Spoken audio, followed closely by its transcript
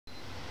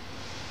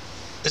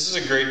This is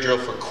a great drill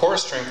for core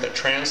strength that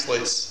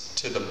translates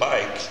to the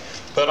bike,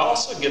 but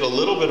also get a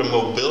little bit of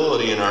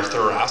mobility in our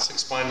thoracic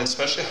spine,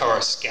 especially how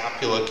our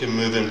scapula can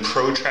move in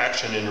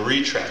protraction and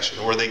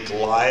retraction, where they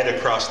glide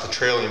across the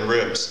trailing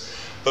ribs.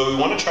 But we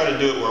want to try to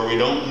do it where we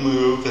don't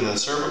move in the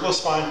cervical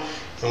spine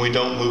and we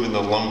don't move in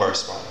the lumbar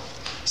spine.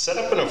 Set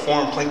up in a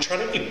forearm plank, try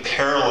to be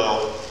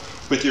parallel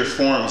with your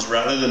forearms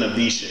rather than a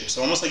V shape.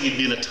 So almost like you'd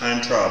be in a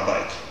time trial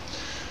bike.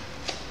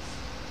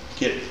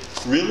 Get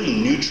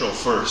really neutral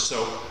first.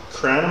 So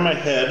crown of my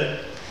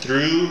head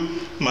through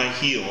my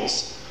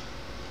heels,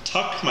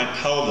 tuck my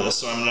pelvis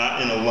so I'm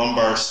not in a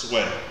lumbar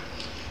sway.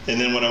 And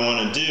then what I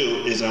want to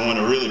do is I want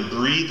to really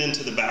breathe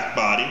into the back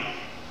body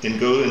and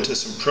go into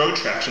some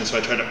protraction. So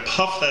I try to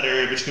puff that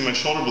area between my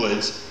shoulder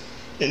blades.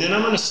 And then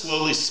I'm going to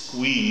slowly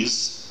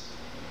squeeze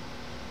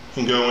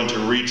and go into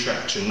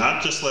retraction,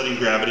 not just letting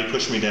gravity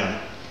push me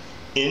down.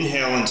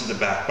 Inhale into the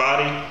back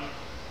body,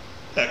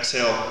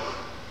 exhale,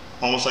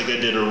 almost like I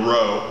did a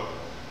row,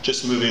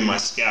 just moving my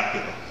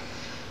scapula.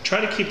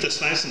 Try to keep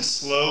this nice and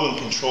slow and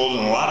controlled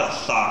and a lot of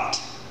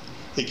thought.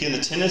 Again, the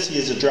tendency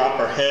is to drop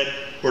our head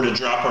or to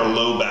drop our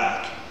low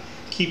back.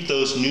 Keep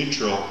those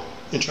neutral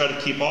and try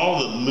to keep all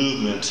the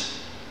movement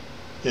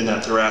in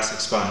that thoracic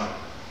spine.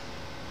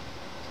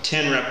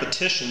 10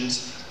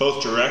 repetitions,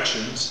 both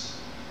directions.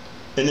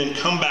 And then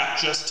come back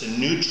just to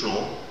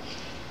neutral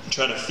and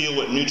try to feel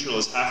what neutral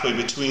is halfway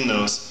between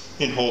those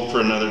and hold for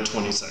another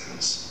 20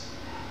 seconds.